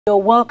You're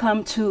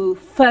welcome to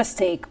First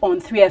Take on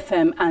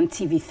 3FM and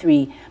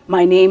TV3.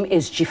 My name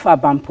is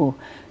Jifa Bampo.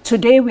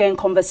 Today we're in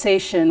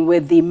conversation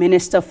with the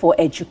Minister for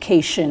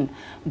Education,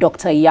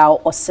 Dr. Yaw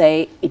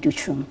Osei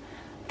Adutwum.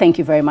 Thank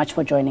you very much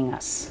for joining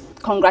us.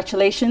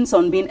 Congratulations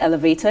on being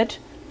elevated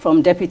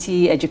from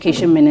Deputy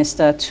Education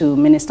Minister to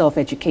Minister of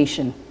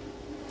Education.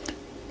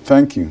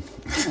 Thank you.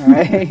 All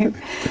right.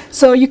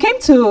 So you came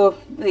to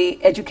the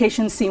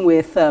education scene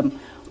with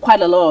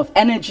quite a lot of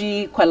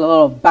energy, quite a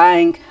lot of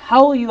bang.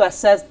 How will you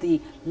assess the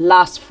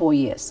last 4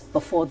 years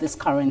before this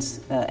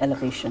current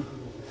elevation?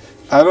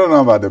 I don't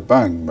know about the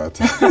bang, but,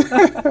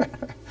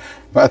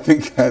 but I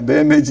think the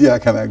energy I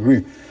can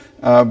agree.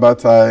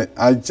 But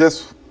I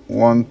just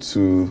want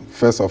to,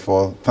 first of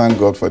all, thank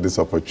God for this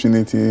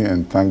opportunity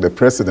and thank the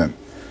President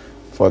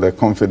for the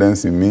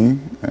confidence in me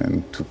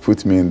and to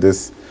put me in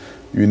this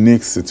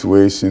unique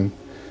situation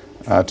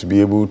to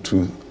be able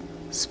to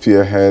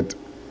spearhead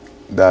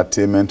the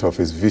attainment of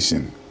his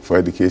vision for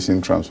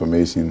education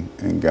transformation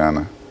in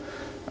Ghana.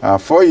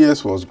 4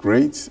 years was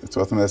great. It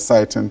was an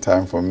exciting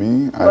time for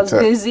me. Was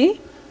busy?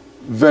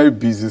 Very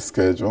busy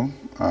schedule.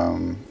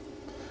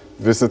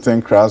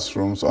 Visiting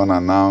classrooms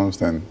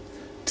unannounced and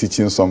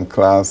teaching some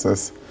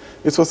classes.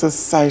 It was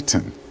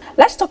exciting.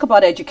 Let's talk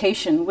about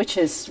education, which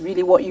is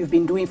really what you've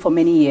been doing for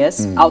many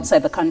years outside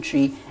the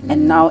country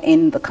and now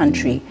in the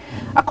country.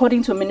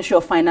 According to Ministry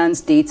of Finance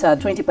data,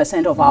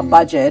 20% of our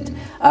budget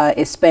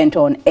is spent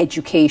on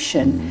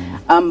education.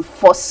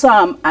 For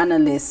some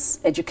analysts,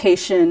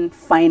 education,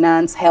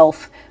 finance,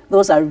 health,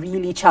 those are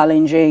really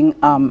challenging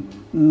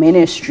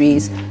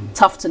ministries,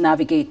 tough to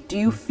navigate. Do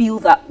you feel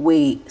that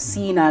way,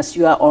 seeing as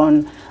you are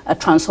on a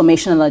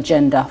transformational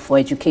agenda for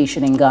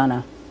education in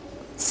Ghana?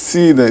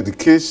 See the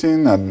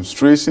education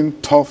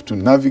administration tough to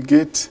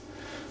navigate.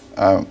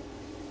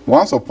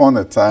 Once upon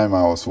a time,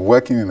 I was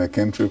working in a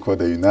country called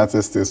the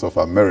United States of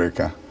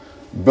America,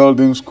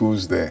 building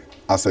schools there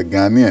as a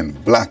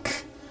Ghanaian,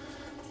 black,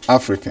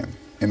 African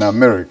in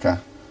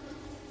America,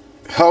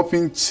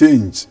 helping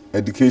change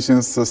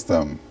education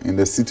system in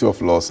the city of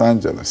Los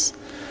Angeles.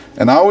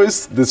 And I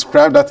always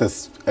describe that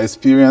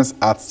experience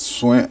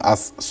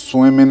as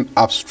swimming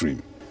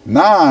upstream.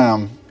 Now I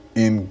am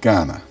in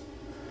Ghana.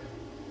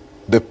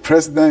 The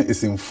President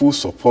is in full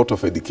support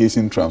of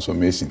education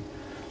transformation.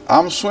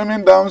 I'm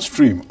swimming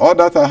downstream. All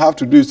that I have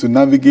to do is to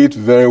navigate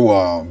very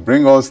well,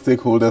 bring all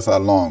stakeholders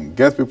along,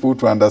 get people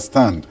to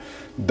understand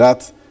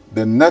that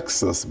the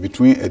nexus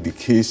between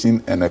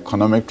education and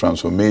economic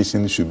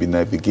transformation should be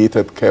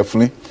navigated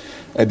carefully.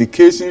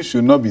 Education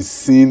should not be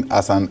seen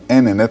as an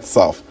end in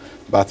itself,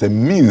 but a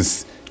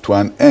means to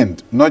an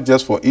end, not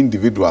just for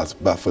individuals,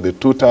 but for the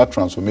total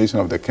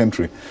transformation of the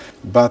country.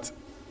 But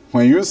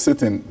when you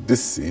sit in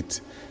this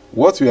seat,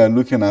 what we are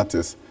looking at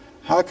is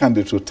how can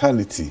the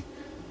totality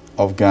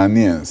of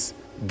Ghanaians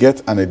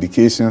get an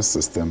education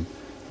system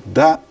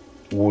that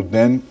would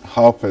then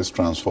help us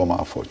transform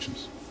our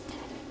fortunes.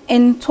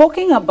 In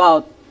talking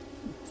about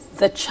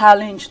the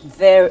challenge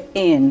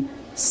therein,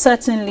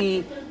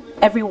 certainly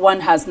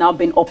everyone has now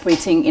been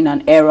operating in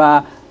an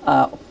era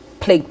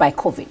plagued by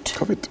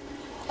COVID.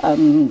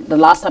 The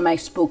last time I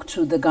spoke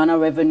to the Ghana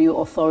Revenue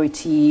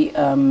Authority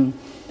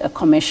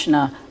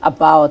commissioner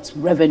about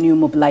revenue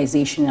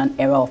mobilization in an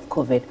era of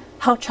COVID.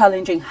 How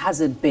challenging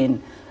has it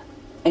been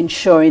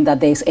ensuring that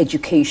there's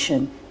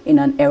education in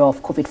an era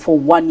of COVID? For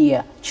 1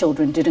 year,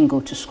 children didn't go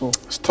to school.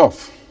 It's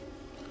tough.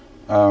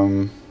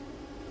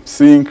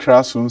 Seeing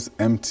classrooms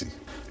empty.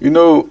 You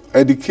know,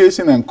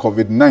 education and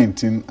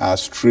COVID-19 are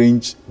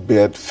strange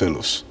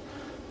bedfellows.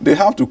 They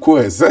have to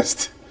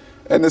coexist,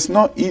 and it's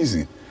not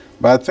easy.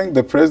 But I think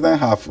the President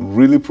have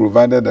really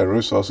provided the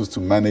resources to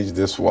manage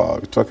this well.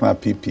 We're talking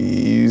about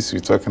PPEs,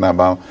 we're talking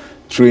about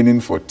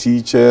training for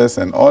teachers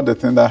and all the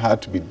things that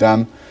had to be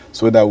done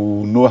so that we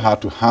will know how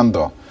to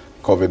handle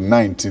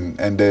COVID-19.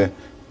 And the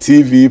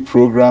TV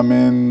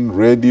programming,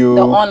 radio,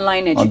 the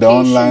online education. The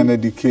online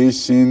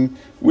education.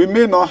 We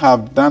may not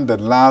have done the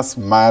last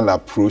mile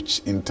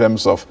approach in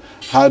terms of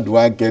how do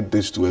I get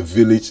this to a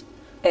village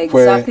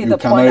where you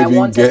cannot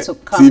even get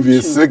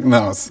TV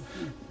signals.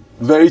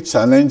 Very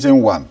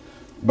challenging one.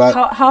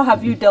 But how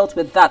have you dealt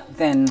with that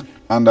then?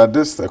 Under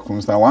this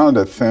circumstance, one of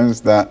the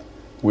things that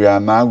we are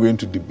now going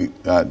to be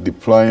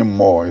deploying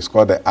more is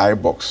called the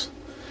iBox.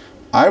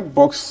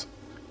 iBox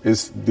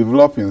is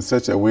developed in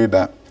such a way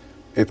that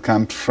it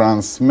can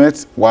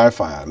transmit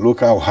Wi-Fi,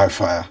 local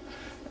Wi-Fi,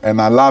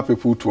 and allow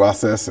people to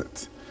access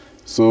it.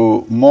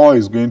 So more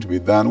is going to be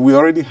done. We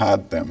already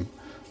had them.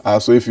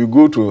 So if you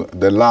go to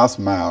the last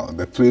mile,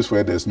 the place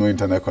where there's no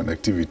internet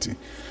connectivity,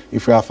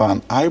 if you have an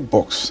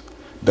iBox,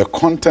 the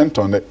content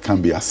on it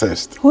can be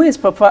accessed. Who is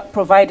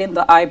providing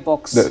the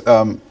iBox?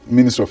 The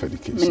Ministry of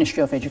Education.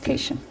 Ministry of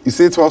Education. You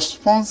see, it was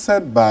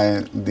sponsored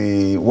by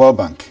the World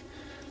Bank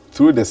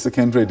through the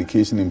Secondary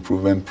Education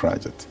Improvement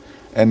Project.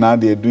 And now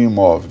they're doing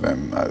more of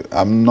them.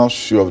 I'm not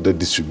sure of the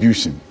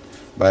distribution,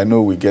 but I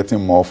know we're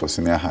getting more for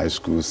senior high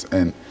schools,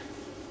 and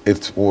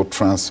it will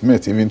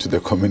transmit even to the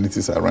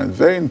communities around.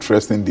 Very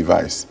interesting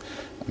device,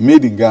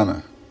 made in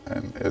Ghana,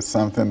 and it's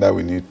something that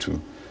we need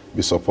to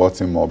be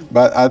supporting more.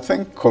 But I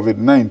think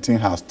COVID-19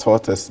 has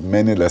taught us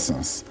many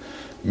lessons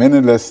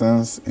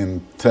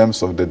in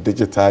terms of the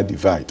digital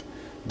divide,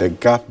 the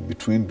gap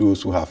between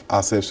those who have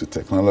access to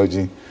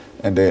technology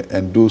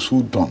and those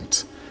who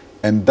don't.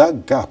 And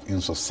that gap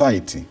in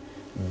society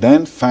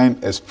then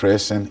find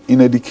expression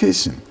in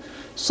education.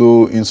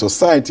 So in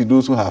society,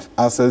 those who have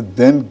access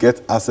then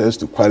get access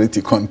to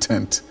quality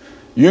content.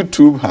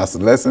 YouTube has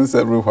lessons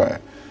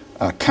everywhere.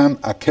 Khan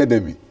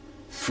Academy,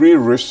 free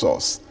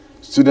resource.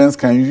 Students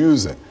can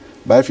use it.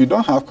 But if you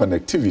don't have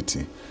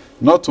connectivity,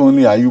 not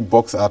only are you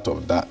boxed out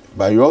of that,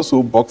 but you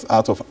also boxed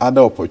out of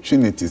other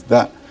opportunities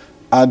that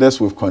others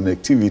with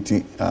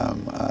connectivity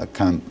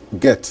can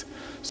get.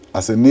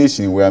 As a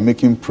nation, we are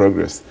making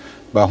progress.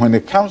 But when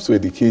it comes to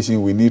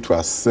education, we need to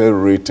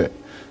accelerate it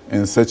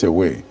in such a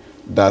way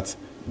that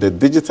the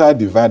digital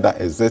divide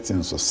that exists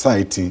in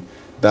society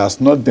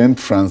does not then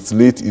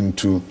translate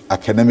into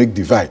academic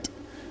divide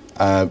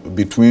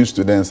between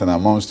students and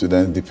among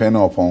students,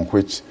 depending upon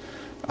which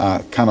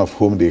kind of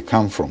home they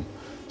come from.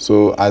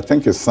 So I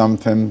think it's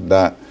something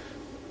that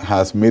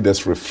has made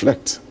us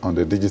reflect on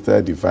the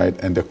digital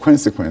divide and the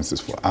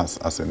consequences for us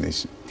as a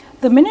nation.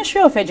 The Ministry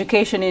of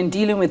Education, in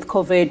dealing with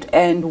COVID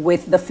and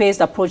with the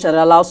phased approach that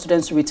allows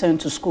students to return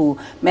to school,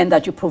 meant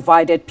that you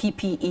provided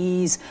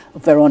PPEs,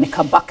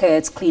 Veronica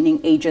buckets,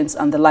 cleaning agents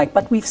and the like.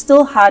 But we've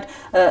still had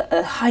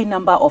a high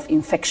number of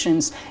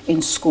infections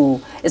in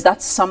school. Is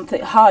that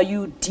something, how are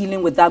you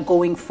dealing with that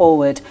going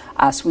forward,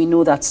 as we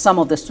know that some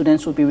of the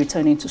students will be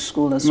returning to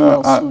school as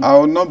well soon? I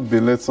will not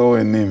belittle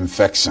any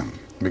infection,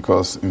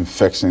 because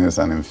infection is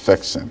an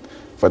infection.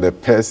 For the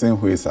person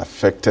who is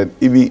affected,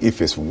 even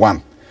if it's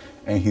one,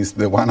 and he's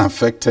the one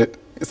affected,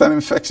 it's an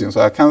infection. So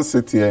I can't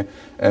sit here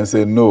and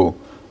say, no,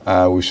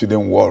 we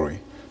shouldn't worry.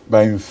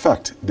 But in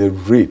fact, the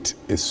rate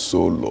is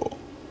so low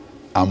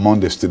among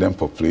the student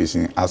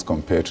population as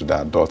compared to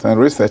the adults. And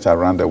research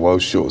around the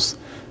world shows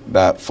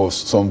that for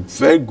some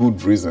very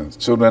good reasons,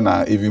 children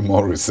are even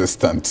more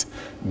resistant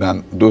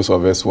than those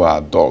of us who are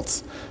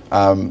adults.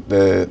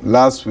 The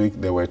last week,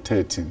 there were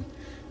 13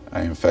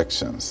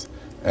 infections.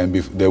 And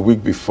the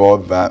week before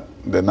that,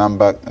 the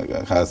number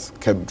has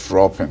kept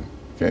dropping.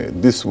 Okay.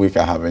 This week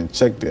I haven't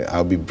checked it.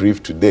 I'll be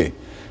briefed today.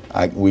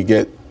 We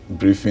get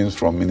briefings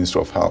from Ministry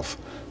of Health.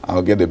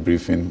 I'll get a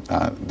briefing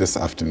this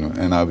afternoon,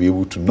 and I'll be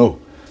able to know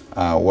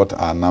what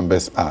our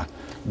numbers are.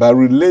 But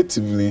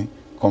relatively,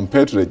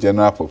 compared to the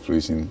general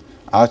population,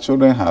 our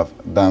children have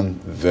done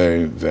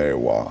very, very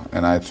well.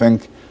 And I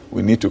think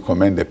we need to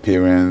commend the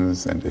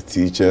parents and the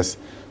teachers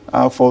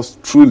for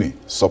truly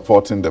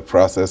supporting the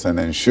process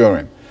and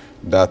ensuring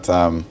that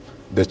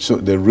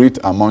the rate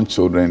among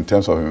children in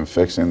terms of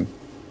infection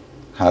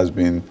has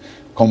been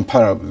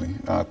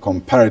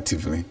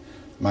comparatively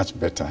much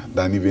better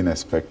than even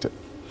expected.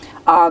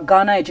 Our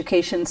Ghana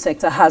education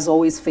sector has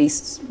always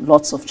faced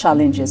lots of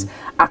challenges.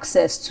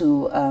 Access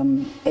to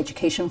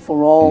education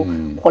for all,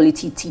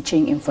 quality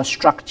teaching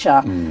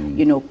infrastructure,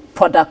 you know,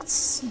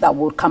 products that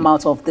will come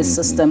out of this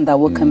system that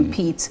will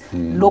compete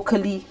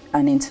locally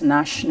and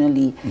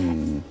internationally.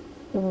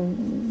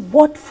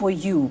 What for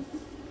you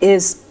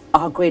is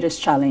our greatest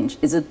challenge?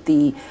 Is it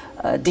the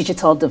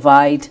digital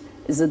divide?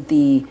 Is it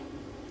the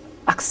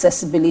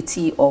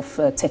accessibility of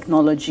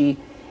technology?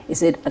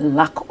 Is it a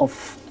lack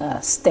of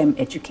STEM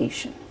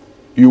education?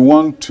 You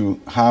want to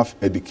have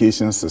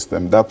education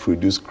system that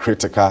produce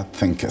critical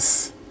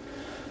thinkers,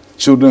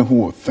 children who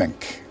will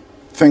think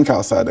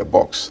outside the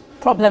box.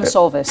 Problem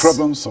solvers.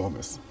 Problem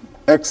solvers.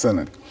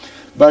 Excellent.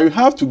 But you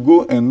have to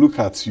go and look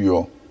at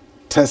your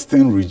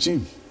testing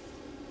regime.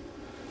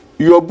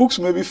 Your books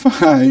may be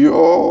fine,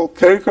 your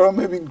curriculum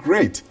may be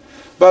great,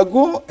 but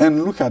go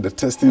and look at the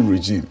testing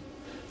regime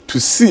to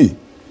see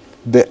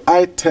the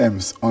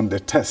items on the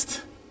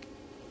test.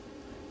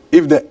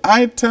 If the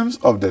items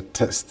of the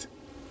test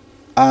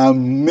are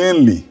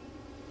mainly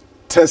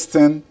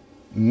testing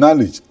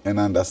knowledge and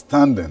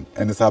understanding,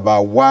 and it's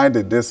about why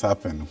did this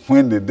happen,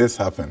 when did this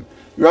happen,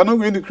 you are not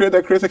going to create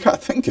the critical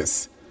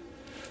thinkers.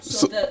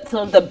 So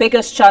the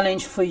biggest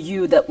challenge for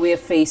you that we're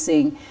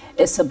facing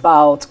is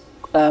about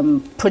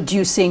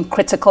producing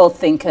critical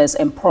thinkers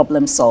and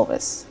problem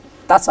solvers.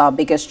 That's our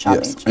biggest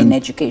challenge in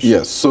education.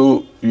 Yes,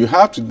 so you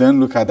have to then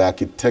look at the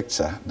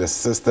architecture, the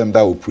system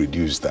that will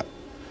produce that.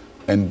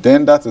 And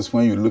then that is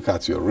when you look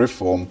at your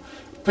reform.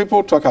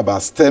 People talk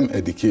about STEM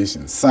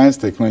education, science,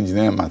 technology,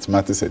 engineering,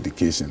 mathematics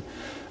education.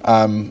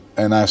 And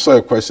I saw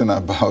a question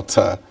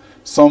about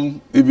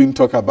some even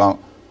talk about,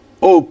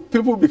 oh,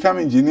 people become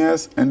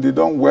engineers and they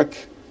don't work.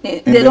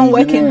 They don't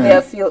work in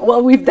their field.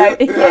 Well, we've done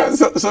it.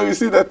 Yes. So you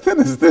see, the thing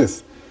is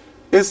this.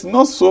 It's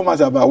not so much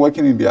about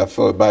working in their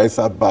field, but it's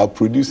about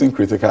producing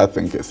critical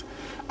thinkers.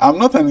 I'm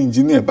not an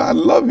engineer, but I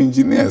love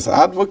engineers.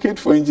 I advocate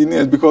for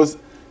engineers because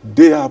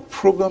they are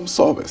problem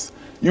solvers.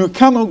 You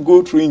cannot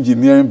go through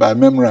engineering by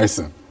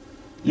memorizing.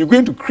 You're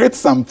going to create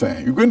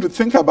something. You're going to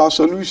think about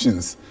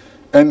solutions.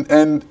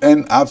 And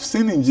I've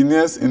seen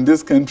engineers in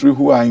this country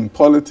who are in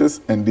politics,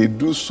 and they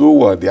do so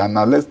well. The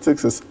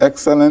analytics is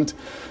excellent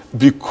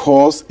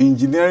because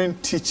engineering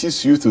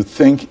teaches you to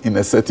think in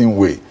a certain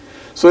way.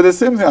 So the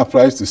same thing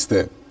applies to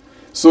STEM.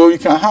 So you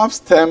can have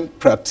STEM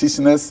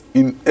practitioners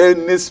in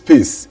any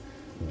space,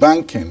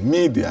 banking,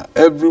 media,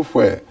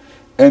 everywhere.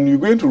 And you're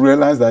going to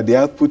realize that the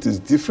output is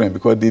different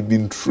because they've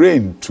been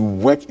trained to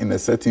work in a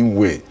certain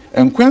way.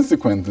 And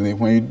consequently,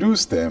 when you do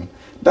STEM,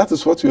 that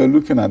is what you are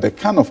looking at. The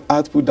kind of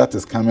output that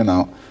is coming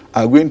out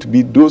are going to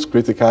be those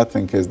critical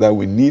thinkers that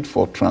we need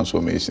for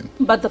transformation.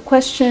 But the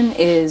question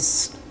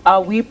is,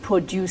 are we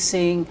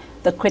producing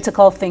the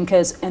critical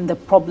thinkers and the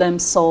problem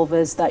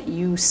solvers that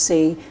you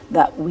say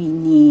that we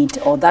need,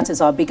 or that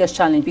is our biggest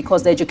challenge?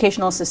 Because the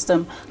educational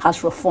system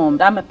has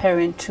reformed. I'm a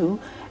parent too,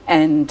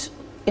 and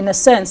in a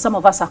sense, some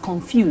of us are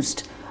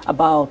confused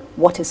about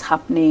what is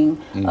happening,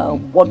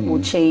 what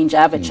will change.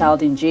 I have a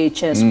child in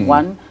JHS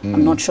 1.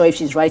 I'm not sure if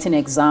she's writing an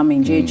exam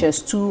in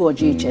JHS 2 or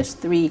JHS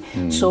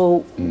 3. So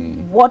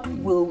what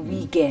will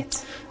we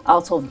get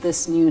out of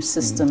this new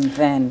system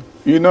then?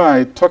 You know,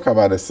 I talk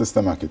about a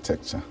system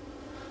architecture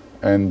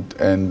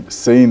and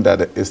saying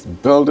that it's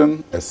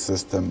building a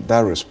system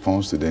that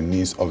responds to the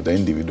needs of the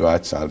individual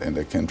child in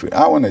the country.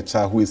 I want a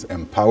child who is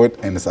empowered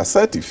and is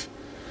assertive.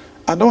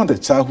 I don't want a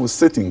child who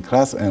sits in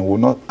class and will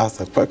not ask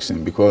a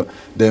question because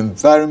the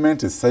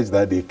environment is such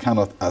that they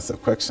cannot ask a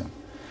question.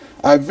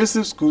 I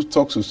visit schools,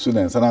 talk to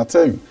students, and I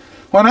tell you,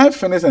 when I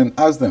finish and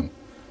ask them,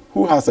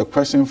 who has a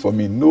question for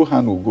me, no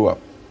hand will go up.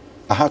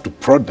 I have to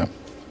prod them.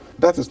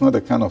 That is not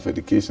the kind of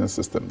education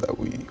system that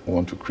we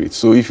want to create.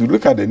 So if you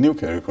look at the new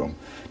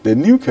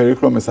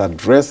curriculum is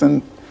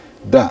addressing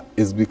that.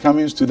 It's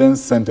becoming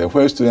student-centered,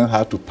 where students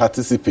have to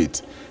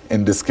participate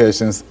in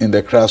discussions in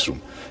the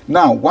classroom.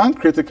 Now, one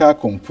critical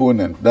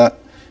component that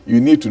you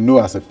need to know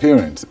as a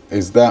parent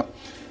is that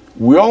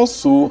we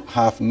also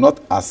have not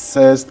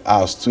assessed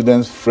our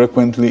students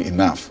frequently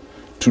enough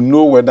to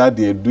know whether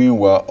they are doing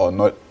well or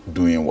not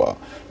doing well.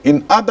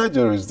 In other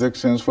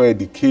jurisdictions where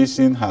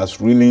education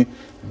has really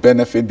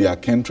benefited their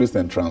countries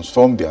and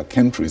transformed their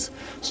countries,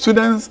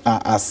 students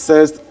are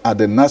assessed at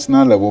the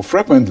national level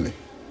frequently.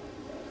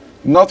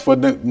 Not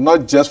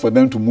just for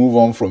them to move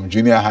on from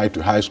junior high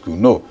to high school,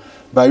 no.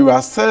 But you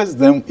assess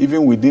them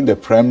even within the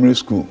primary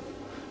school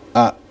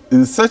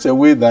in such a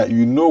way that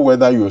you know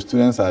whether your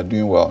students are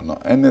doing well or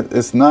not. And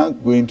it's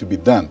not going to be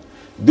done.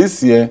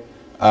 This year,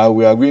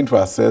 we are going to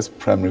assess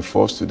primary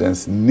 4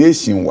 students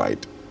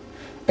nationwide.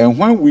 And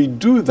when we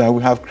do that,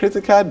 we have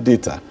critical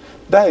data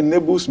that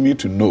enables me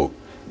to know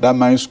that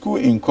my school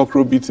in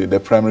Kokrobiti, the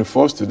primary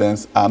 4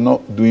 students are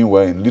not doing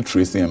well in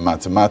literacy and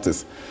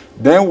mathematics.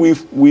 Then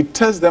we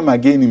test them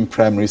again in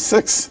primary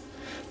 6.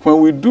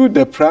 When we do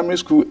the primary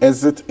school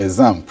exit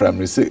exam,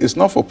 primary 6, it's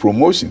not for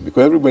promotion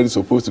because everybody's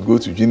supposed to go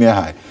to junior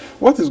high.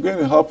 What is going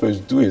to help us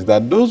do is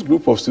that those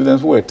group of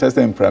students who were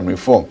tested in primary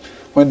 4,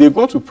 when they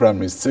go to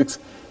primary 6,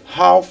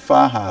 how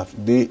far have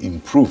they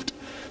improved?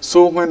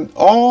 So when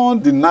all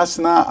the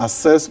national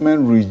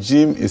assessment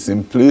regime is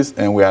in place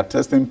and we are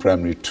testing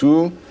primary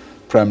 2,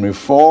 primary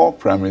 4,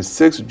 primary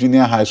 6,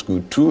 junior high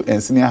school 2,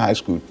 and senior high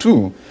school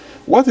 2,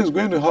 what is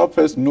going to help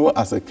us know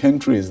as a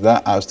country is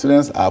that our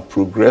students are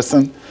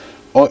progressing,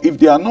 or if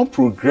they are not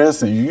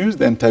progressing, you use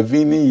the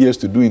intervening years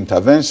to do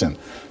intervention.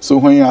 So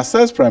when you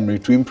assess primary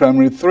 2, in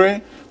primary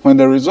 3, when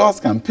the results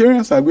come,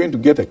 parents are going to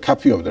get a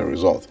copy of the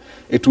results.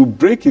 It will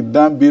break it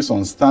down based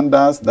on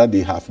standards that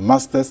they have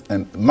mastered,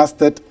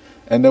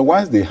 and the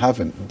ones they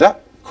haven't.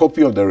 That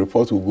copy of the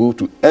report will go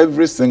to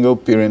every single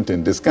parent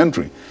in this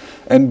country.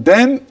 And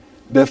then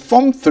the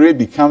Form 3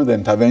 becomes the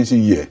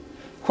intervention year,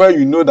 where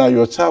you know that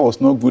your child was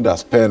not good at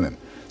spelling.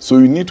 So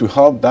you need to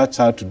help that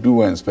child to do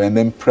well in spelling. And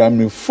then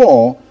primary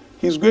 4,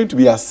 he's going to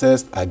be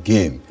assessed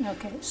again.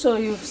 Okay, so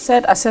you've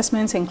said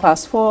assessments in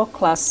class 4,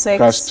 class 6.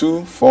 Class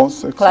 2, 4,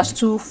 6. Class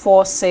 2,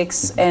 4,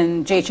 6,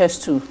 and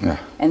JHS 2. Yeah.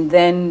 And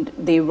then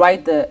they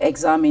write the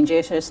exam in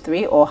JHS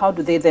 3, or how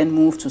do they then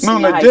move to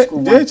senior high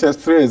school? JHS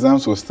 3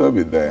 exams will still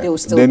be there. They will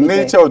still the be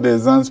nature there. of the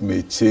exams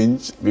may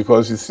change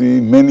because, you see,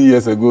 many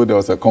years ago there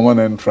was a common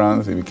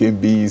entrance. It became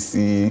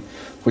BEC,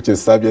 which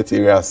is subject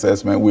area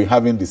assessment. We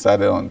haven't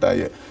decided on that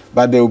yet.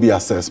 But there will be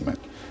assessment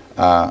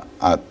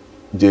at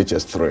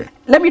JHS 3.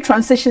 Let me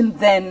transition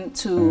then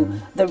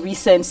to the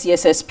recent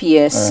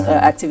CSSPS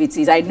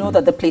activities. I know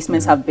that the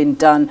placements have been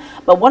done,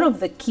 but one of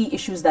the key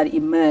issues that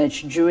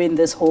emerged during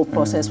this whole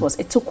process was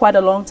it took quite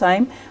a long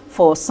time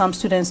for some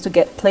students to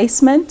get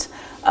placement,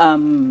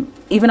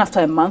 even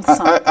after a month.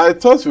 I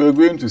thought you were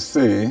going to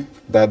say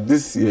that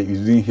this year you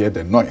didn't hear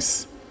the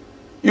noise.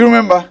 You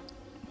remember?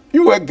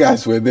 You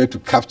guys were there to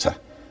capture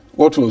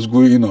what was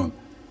going on.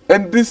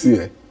 And this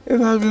year, it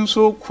has been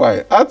so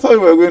quiet. I thought you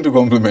were going to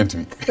compliment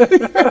me.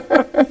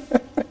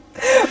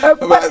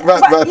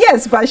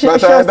 Yes, but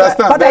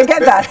I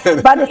get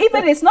that. But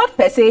even it's not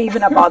per se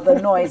even about the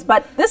noise,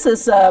 but this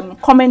is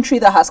commentary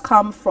that has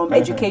come from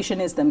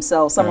educationists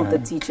themselves, some of the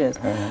teachers,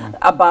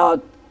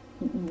 about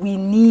we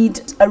need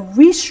a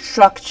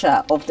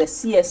restructure of the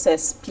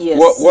CSSPS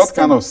What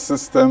kind of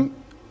system?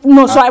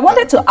 No, so I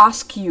wanted to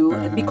ask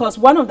you, because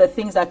one of the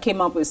things that came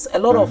up was a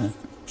lot of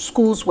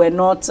schools were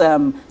not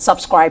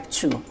subscribed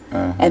to.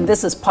 And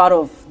this is part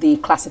of the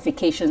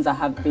classifications that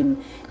have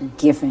been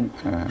given.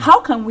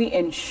 How can we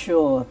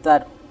ensure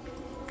that,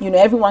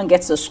 everyone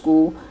gets a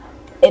school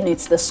and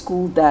it's the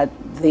school that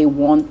they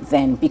want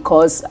then?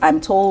 Because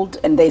I'm told,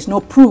 and there's no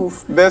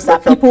proof,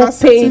 that people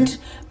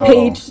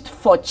paid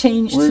for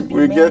change to be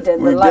made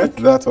and the like. We get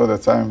that all the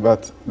time,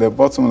 but the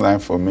bottom line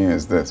for me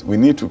is this. We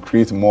need to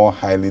create more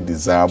highly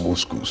desirable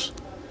schools.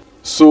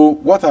 So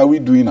what are we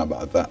doing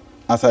about that?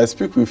 As I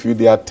speak with you,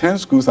 there are 10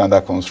 schools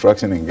under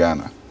construction in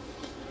Ghana.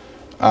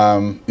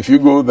 If you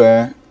go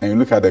there and you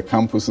look at the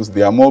campuses,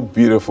 they are more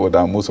beautiful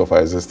than most of our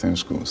existing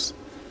schools.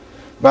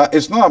 But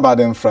it's not about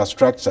the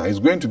infrastructure. It's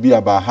going to be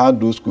about how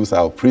those schools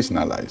are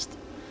operationalized.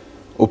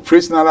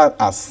 Operationalized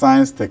as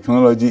science,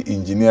 technology,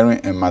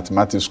 engineering, and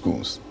mathematics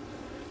schools.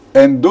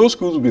 And those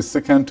schools will be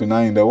second to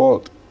none in the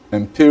world.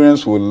 And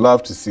parents will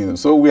love to see them.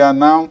 So we are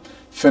now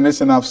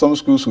finishing up. Some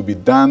schools will be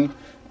done,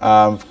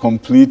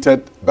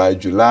 completed by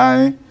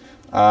July.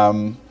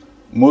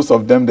 Most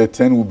of them, the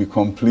 10, will be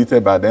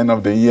completed by the end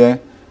of the year.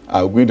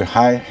 We're going to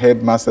hire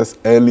headmasters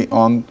early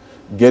on,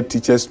 get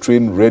teachers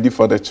trained, ready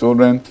for the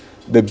children.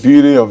 The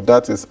beauty of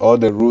that is all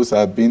the rules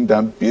are being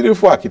done.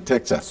 Beautiful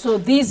architecture. So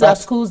these are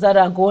schools that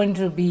are going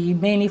to be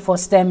mainly for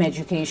STEM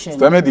education.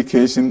 STEM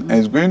education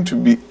is going to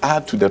be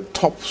added to the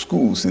top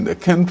schools in the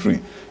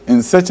country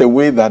in such a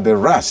way that the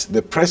rush,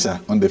 the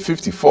pressure on the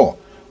 54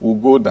 will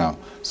go down.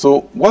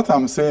 So what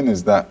I'm saying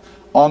is that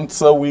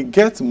until we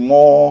get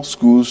more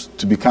schools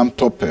to become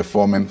top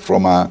performing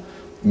from our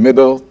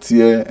middle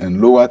tier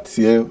and lower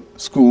tier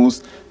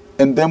schools,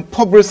 and then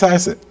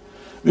publicize it.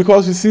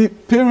 Because you see,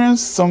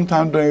 parents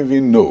sometimes don't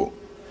even know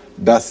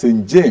that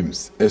St.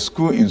 James, a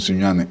school in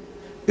Sunyani,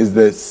 is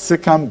the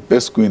second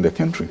best school in the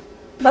country.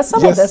 But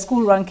some of the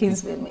school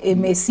rankings, it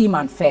may seem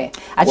unfair.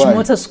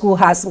 Achimota School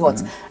has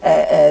what?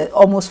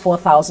 Almost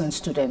 4,000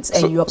 students.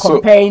 And you're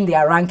comparing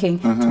their ranking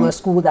to a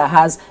school that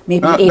has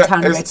maybe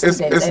 800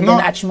 students. And then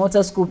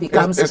Achimota School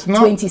becomes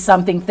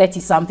 20-something,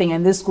 30-something,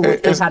 and this school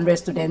with 800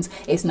 students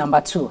is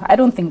number 2. I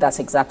don't think that's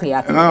exactly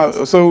accurate.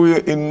 No, so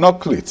we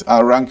inoculate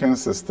our ranking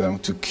system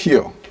to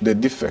cure the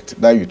defect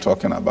that you're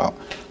talking about.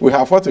 We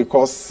have what we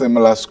call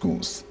similar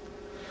schools.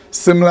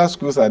 Similar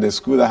schools are the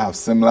schools that have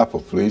similar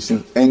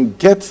populations and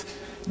get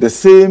the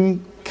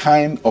same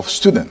kind of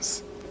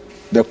students,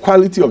 the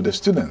quality of the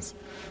students.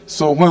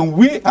 So when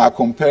we are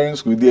comparing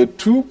schools, there are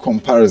 2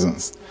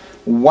 comparisons.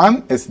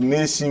 One is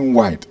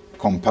nationwide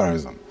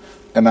comparison,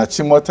 and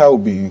Achimota will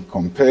be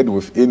compared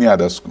with any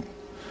other school.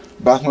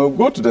 But when we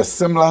go to the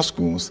similar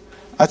schools,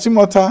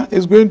 Achimota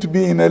is going to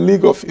be in a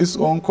league of its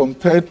own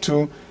compared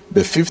to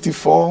the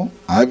 54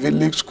 Ivy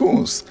League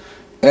schools.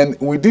 And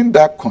within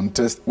that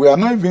contest, we are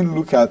not even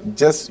looking at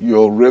just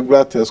your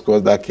regular test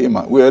scores that came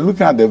out. We are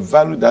looking at the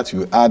value that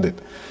you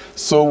added.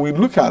 So we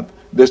look at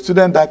the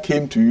student that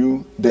came to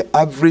you, the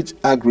average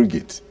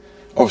aggregate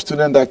of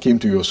student that came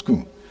to your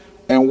school.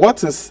 And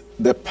what is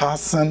the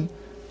person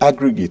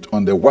aggregate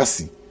on the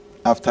WASI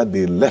after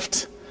they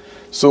left?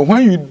 So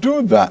when you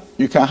do that,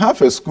 you can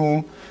have a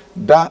school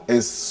that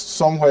is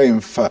somewhere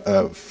in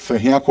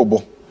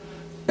Fehiakobo.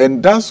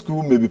 And that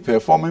school may be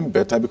performing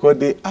better because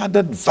they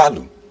added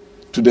value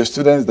to the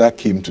students that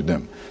came to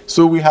them.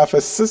 So we have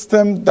a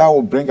system that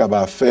will bring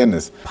about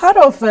fairness. Part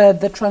of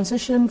the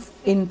transition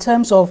in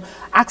terms of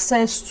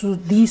access to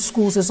these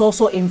schools is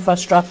also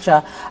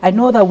infrastructure. I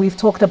know that we've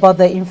talked about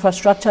the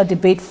infrastructure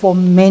debate for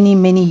many,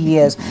 many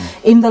years.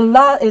 In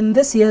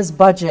this year's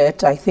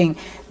budget, I think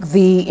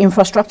the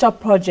infrastructure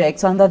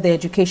projects under the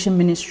Education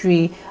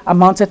Ministry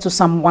amounted to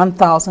some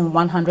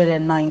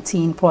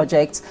 1,119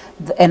 projects,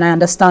 and I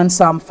understand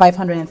some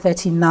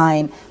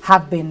 539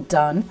 have been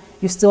done.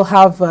 You still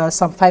have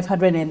some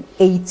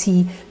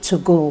 580 to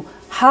go.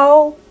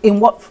 How, in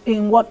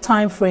what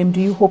time frame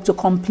do you hope to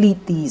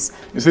complete these?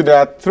 You see, there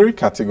are 3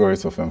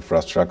 categories of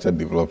infrastructure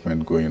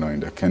development going on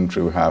in the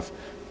country. We have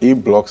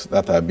E-blocks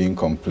that are being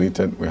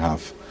completed. We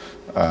have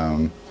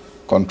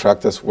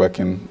contractors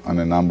working on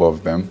a number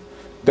of them.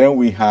 Then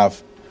we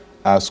have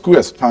school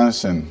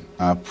expansion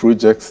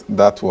projects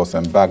that was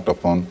embarked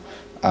upon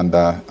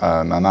under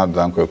Nana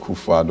Dankwa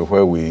Akufo-Addo,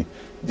 where we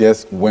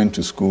just went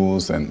to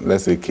schools and,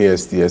 let's say,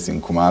 KSTS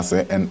in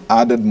Kumasi and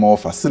added more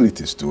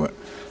facilities to it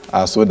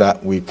so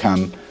that we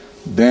can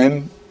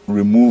then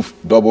remove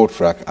double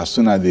track as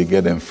soon as they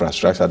get the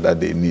infrastructure that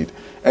they need.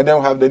 And then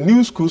we have the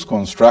new schools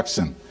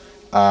construction,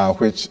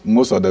 which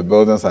most of the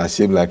buildings are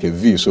shaped like a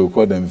V, so we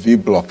call them V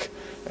block.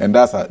 And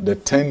that's the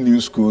 10 new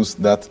schools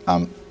that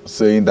I'm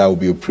saying that will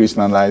be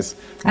operationalized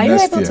next year. Are you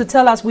able to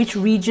tell us which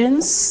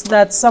regions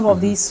that some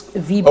of these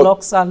V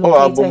blocks are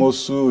located?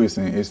 Abomosu is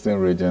in Eastern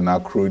region,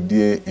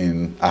 Akrodie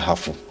in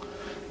Ahafo,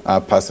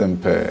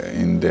 Pasempe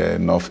in the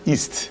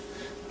Northeast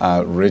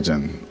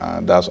region.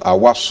 That's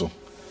Awaso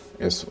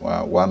is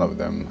one of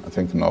them, I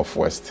think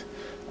Northwest.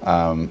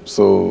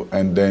 So,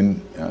 and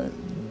then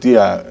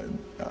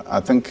I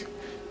think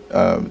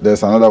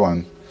there's another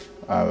one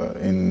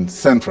in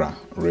Central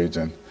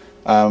region.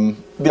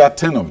 There are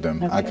 10 of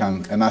them. Okay.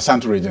 And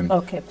Ashanti region.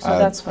 Okay, so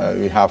that's fine.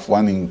 We have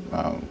one in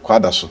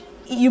Kwadaso.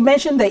 you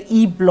mentioned the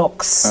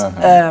e-blocks.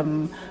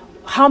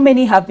 How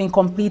many have been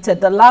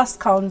completed? The last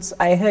count,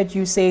 I heard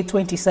you say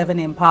 27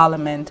 in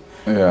Parliament.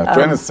 Yeah,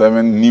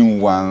 27 new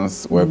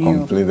ones were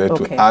completed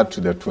to add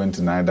to the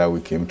 29 that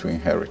we came to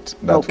inherit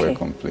that were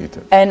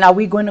completed. And are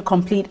we going to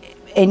complete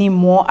any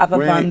more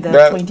other than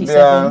the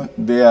 27?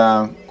 There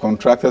are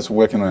contractors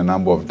working on a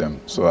number of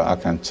them, so I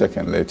can check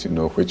and let you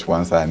know which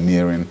ones are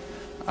nearing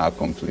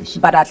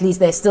completion. But at least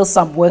there's still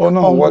some work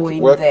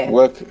ongoing there.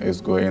 Work is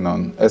going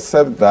on,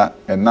 except that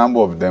a number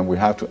of them we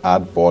have to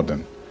add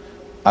boarding.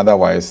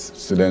 Otherwise,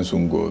 students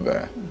won't go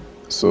there.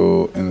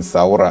 So in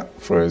Saura,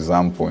 for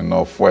example, in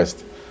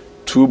Northwest,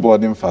 2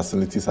 boarding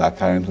facilities are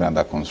currently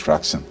under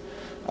construction.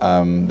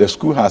 The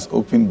school has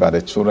opened, but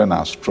the children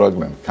are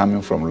struggling,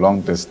 coming from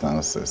long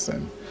distances,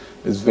 and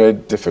it's very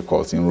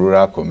difficult in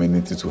rural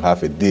communities to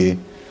have a day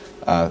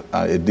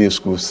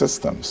school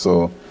system.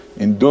 So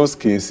in those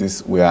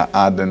cases, we are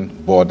adding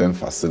boarding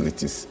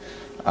facilities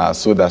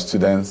so that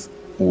students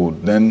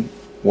would then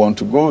want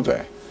to go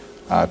there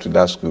to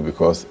that school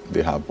because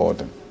they have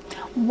boarding.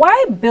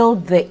 Why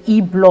build the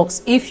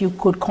e-blocks if you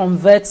could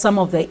convert some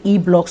of the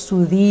e-blocks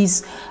to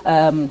these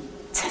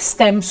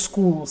STEM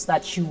schools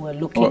that you were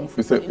looking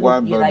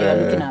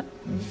at?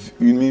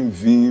 You mean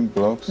V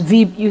blocks?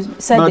 You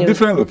said no,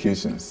 different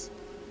locations.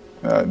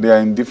 They are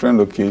in different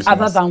locations.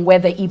 Other than where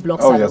the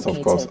e-blocks are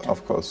located? Oh, yes,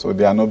 of course. So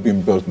they are not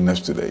being built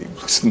next to the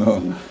e-blocks.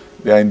 No,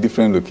 they are in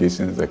different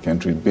locations in the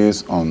country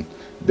based on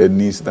the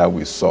needs that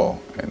we saw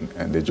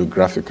and the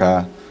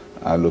geographical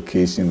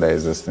location that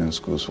existing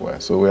schools were.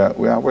 So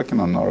we are working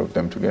on all of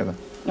them together.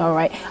 All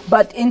right.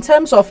 But in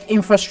terms of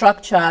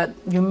infrastructure,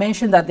 you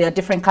mentioned that there are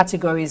different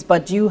categories,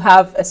 but do you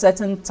have a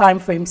certain time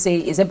frame, say,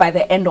 is it by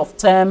the end of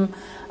term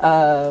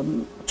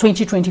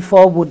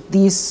 2024, would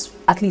these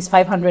at least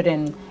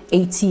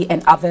 580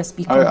 and others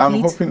be complete?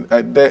 I'm hoping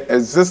the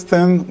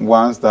existing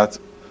ones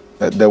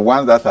the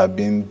ones that are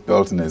being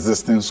built in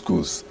existing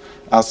schools,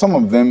 some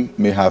of them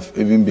may have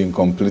even been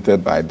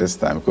completed by this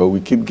time because we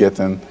keep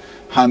getting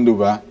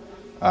handover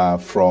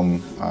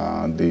from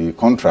the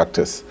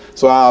contractors.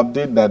 So I'll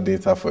update that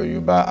data for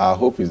you, but our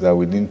hope is that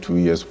within 2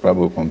 years, we'll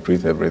probably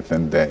complete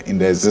everything there in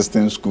the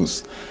existing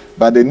schools.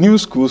 But the new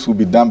schools will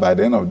be done by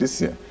the end of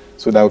this year,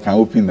 so that we can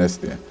open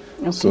next year.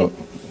 Okay. So,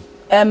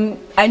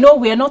 I know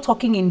we are not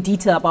talking in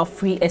detail about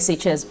free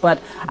SHS, but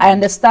I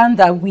understand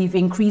that we've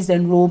increased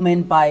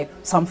enrollment by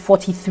some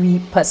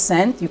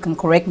 43%. You can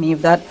correct me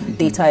if that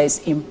data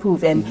is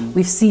improved. And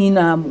we've seen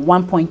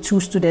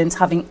 1.2 students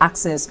having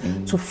access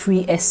to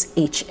free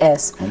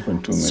SHS. 1.2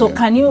 million. So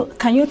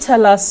can you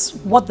tell us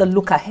what the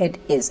look ahead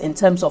is in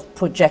terms of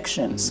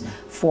projections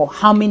for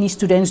how many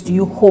students do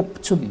you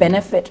hope to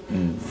benefit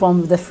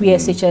from the free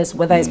SHS,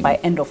 whether it's by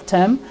end of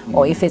term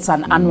or if it's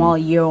an annual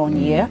year on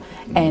year,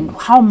 and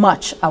how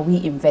much are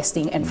we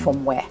investing and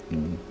from where?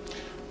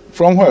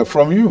 From where?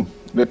 From you,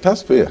 the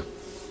taxpayer,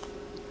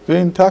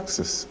 paying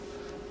taxes,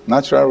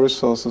 natural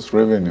resources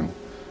revenue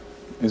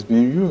is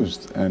being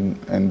used.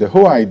 And the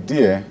whole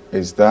idea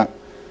is that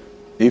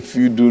if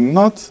you do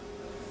not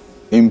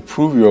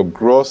improve your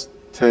gross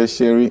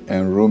tertiary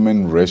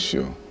enrollment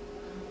ratio,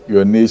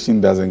 your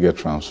nation doesn't get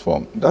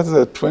transformed. That's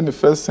a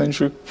 21st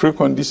century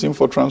precondition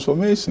for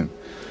transformation.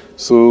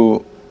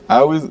 So I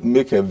always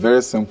make a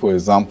very simple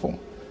example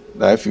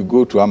that if you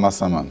go to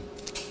Amasaman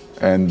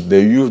and the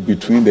youth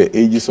between the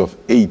ages of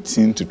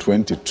 18 to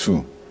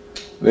 22,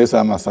 let's say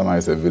Amasaman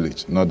is a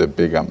village, not the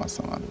big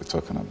Amasaman we're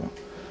talking about,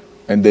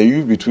 and the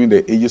youth between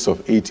the ages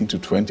of 18 to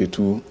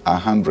 22 are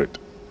 100,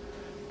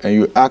 and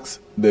you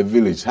ask the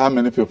village how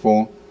many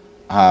people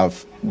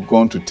have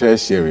gone to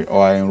tertiary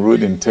or are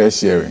enrolled in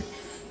tertiary,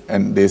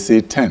 and they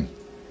say 10,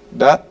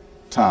 that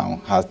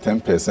town has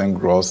 10%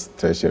 gross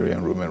tertiary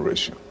enrollment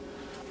ratio.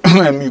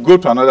 And you go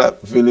to another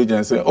village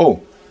and say,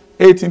 oh,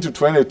 18 to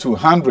 22,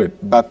 100,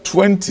 but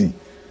 20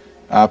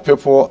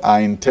 people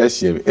are in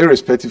tertiary,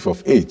 irrespective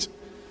of age.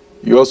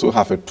 You also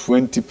have a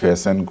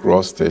 20%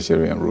 gross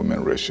tertiary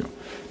enrollment ratio.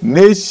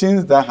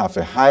 Nations that have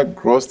a high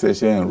gross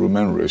tertiary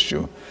enrollment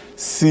ratio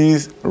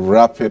sees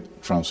rapid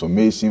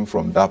transformation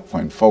from that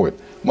point forward.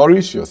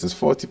 Mauritius is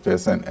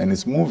 40% and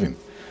it's moving.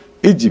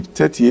 Egypt,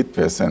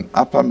 38%,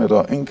 upper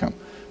middle income.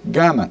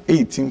 Ghana,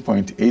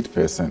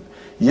 18.8%.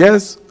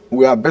 Yes,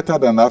 we are better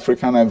than the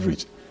African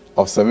average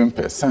of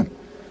 7%,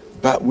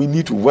 but we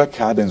need to work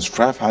hard and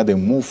strive hard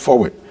and move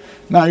forward.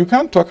 Now, you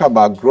can't talk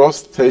about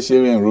gross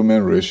tertiary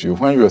enrollment ratio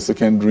when your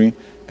secondary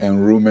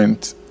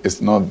enrollment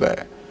is not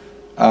there.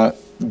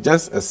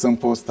 Just a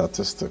simple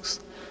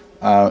statistics.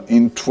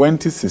 In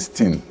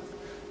 2016,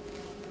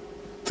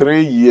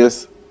 3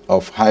 years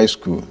of high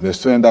school, the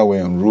students that were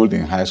enrolled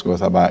in high school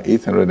was about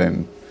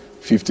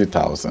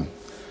 850,000.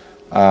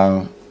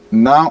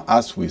 Now,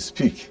 as we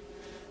speak,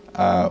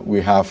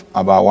 we have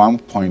about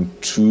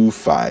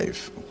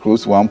 1.25,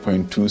 close to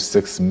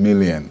 1.26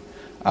 million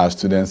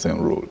students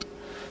enrolled.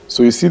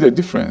 So you see the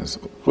difference,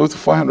 close to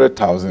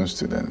 400,000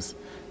 students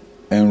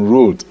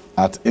enrolled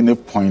at any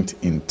point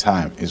in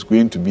time. Is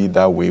going to be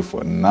that way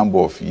for a number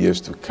of years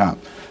to come.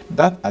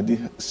 That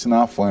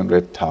additional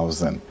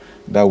 400,000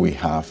 that we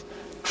have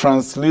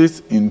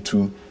translates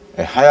into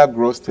a higher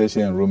gross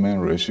tertiary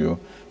enrollment ratio.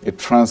 It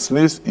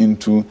translates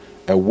into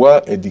a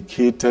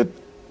well-educated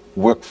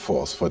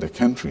workforce for the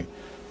country.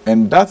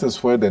 And that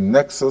is where the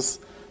nexus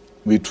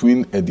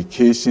between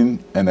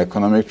education and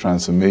economic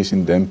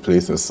transformation then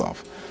plays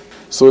itself.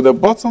 So the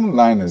bottom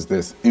line is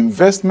this: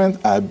 investments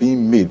are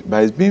being made,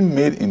 but it's being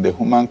made in the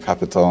human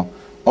capital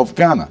of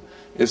Ghana.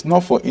 It's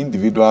not for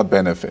individual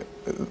benefit.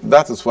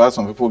 That is why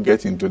some people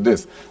get into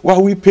this. Why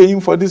are we paying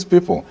for these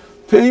people?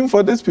 Paying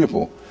for these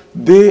people.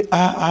 They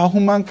are our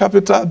human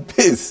capital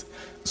base.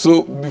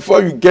 So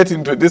before you get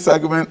into this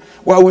argument,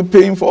 why are we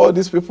paying for all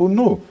these people?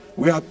 No,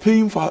 we are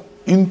paying for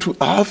into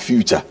our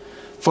future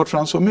for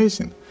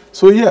transformation.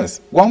 So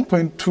yes,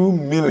 1.2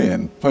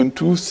 million,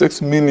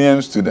 0.26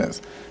 million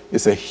students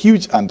is a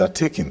huge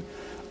undertaking.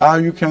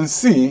 You can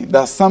see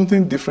that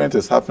something different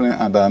is happening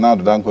under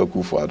Nana Addo Dankwa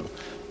Akufo-Addo.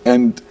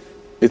 And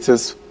it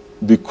is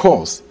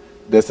because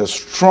there's a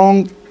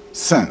strong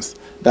sense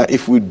that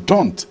if we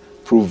don't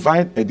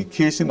provide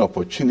education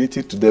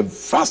opportunity to the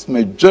vast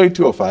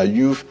majority of our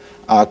youth,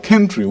 our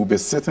country will be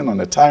sitting on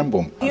a time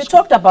bomb. You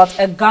talked about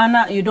a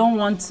Ghana, you don't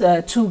want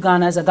two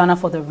Ghanas, a Ghana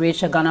for the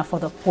rich, a Ghana for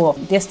the poor.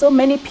 There's still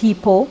many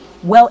people,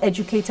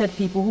 well-educated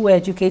people who were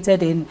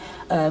educated in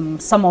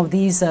some of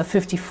these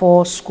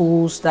 54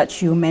 schools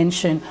that you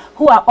mentioned,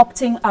 who are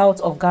opting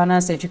out of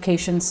Ghana's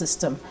education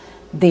system.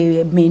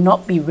 They may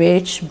not be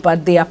rich,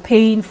 but they are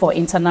paying for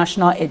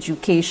international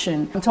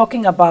education. I'm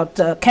talking about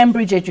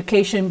Cambridge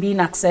education being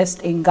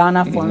accessed in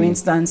Ghana, for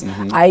instance,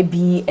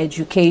 IB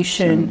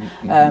education,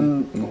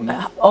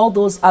 all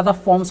those other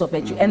forms of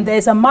education. And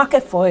there's a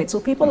market for it. So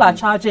people are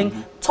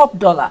charging top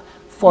dollar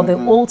for the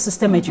old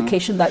system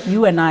education that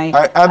you and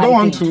I don't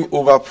want to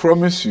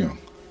overpromise you,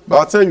 but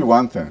I'll tell you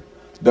one thing.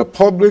 The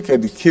public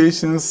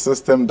education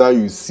system that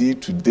you see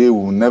today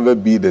will never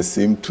be the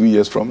same 2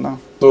 years from now.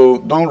 So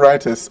don't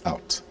write us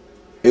out.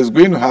 It's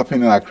going to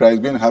happen in Accra, it's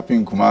going to happen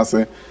in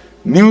Kumasi.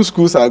 New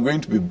schools are going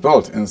to be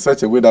built in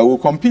such a way that will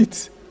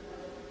compete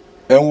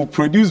and will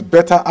produce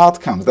better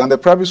outcomes than the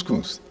private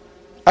schools.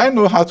 I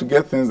know how to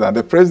get things done.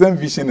 The president's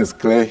vision is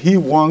clear. He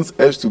wants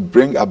us to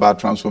bring about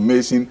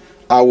transformation.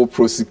 I will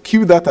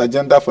prosecute that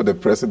agenda for the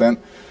president.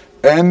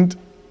 And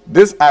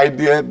this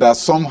idea that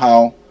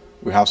somehow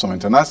we have some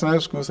international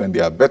schools and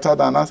they are better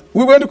than us,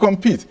 we're going to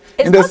compete.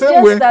 It's in the not same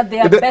just way that they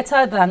are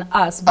better than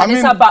us, but I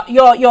it's mean, about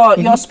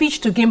your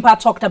speech to Gimpa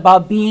talked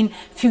about being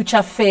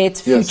future fit,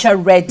 future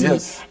ready.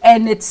 Yes.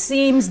 And it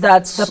seems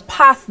that the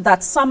path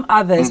that some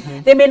others,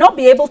 they may not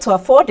be able to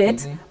afford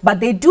it, but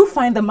they do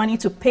find the money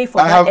to pay for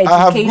that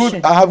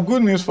education. I have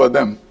good news for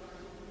them,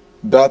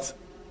 that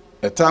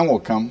a time will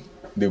come,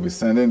 they'll be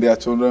sending their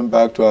children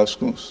back to our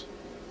schools.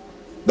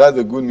 That's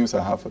the good news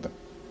I have for them.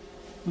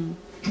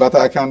 But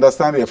I can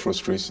understand their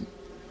frustration.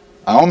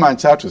 I want my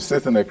child to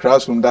sit in a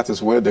classroom that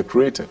is well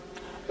decorated.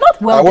 Not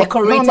well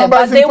decorated,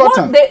 but they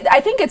want. I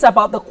think it's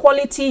about the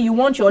quality. You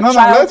want your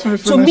child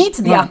to meet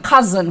their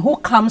cousin who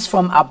comes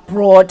from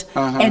abroad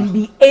and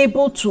be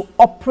able to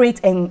operate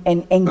and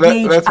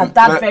engage at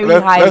that very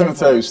high level. Let me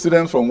tell you,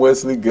 students from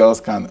Wesley Girls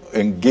can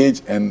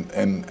engage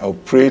and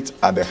operate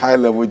at the high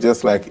level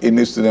just like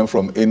any student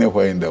from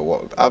anywhere in the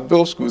world. I've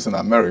built schools in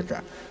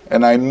America,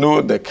 and I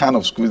know the kind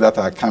of schools that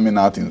are coming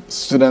out in,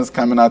 students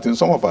coming out in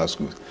some of our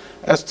schools.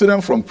 A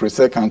student from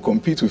Prese can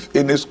compete with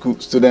any school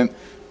student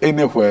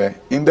anywhere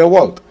in the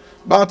world.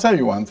 But I'll tell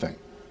you one thing.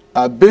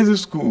 At basic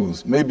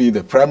schools, maybe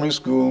the primary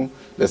school,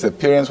 there's a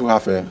parents who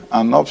have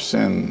an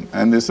option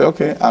and they say,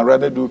 okay, I'd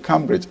rather do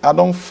Cambridge. I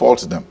don't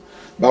fault them.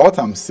 But what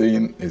I'm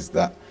saying is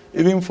that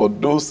even for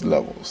those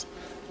levels,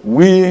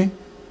 we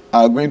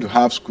are going to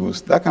have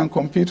schools that can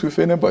compete with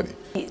anybody.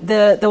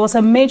 There was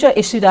a major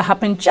issue that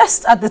happened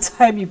just at the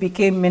time you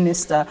became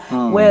minister,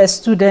 where a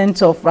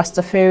student of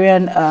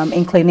Rastafarian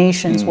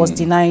inclinations was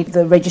denied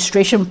the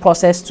registration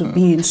process to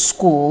be in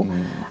school.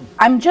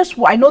 I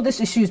know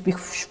this issue is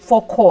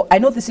before court. I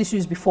know this issue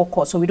is before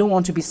court, so we don't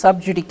want to be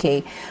sub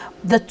judice.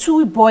 The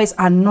two boys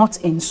are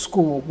not in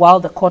school while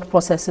the court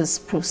processes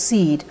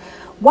proceed.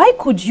 Why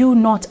could you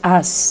not,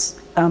 as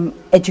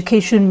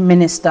education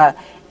minister,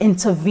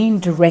 intervene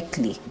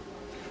directly?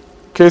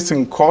 Case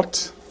in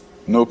court,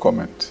 no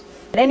comment.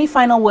 Any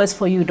final words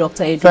for you,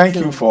 Dr. Edu? Thank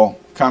you for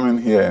coming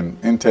here and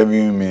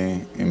interviewing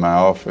me in my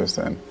office.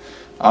 And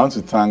I want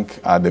to thank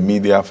the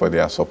media for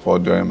their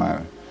support during my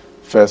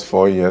first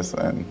 4 years.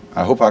 And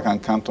I hope I can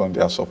count on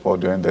their support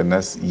during the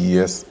next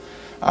years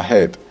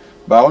ahead.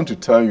 But I want to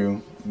tell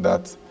you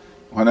that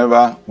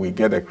whenever we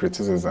get a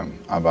criticism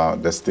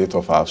about the state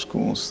of our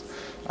schools,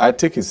 I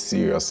take it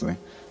seriously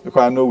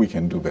because I know we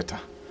can do better.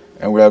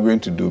 And we are going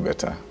to do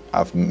better.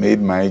 I've made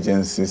my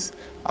agencies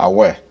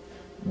aware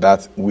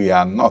that we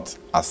are not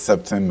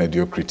accepting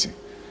mediocrity.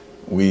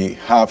 We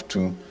have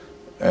to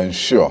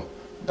ensure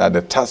that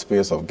the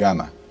taxpayers of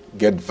Ghana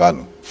get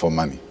value for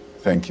money.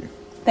 Thank you.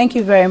 Thank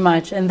you very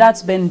much. And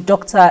that's been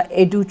Dr.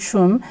 Edu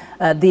Twum,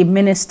 the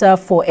Minister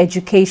for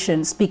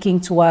Education, speaking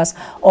to us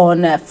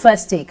on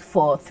First Take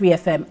for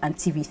 3FM and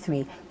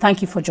TV3.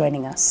 Thank you for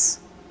joining us.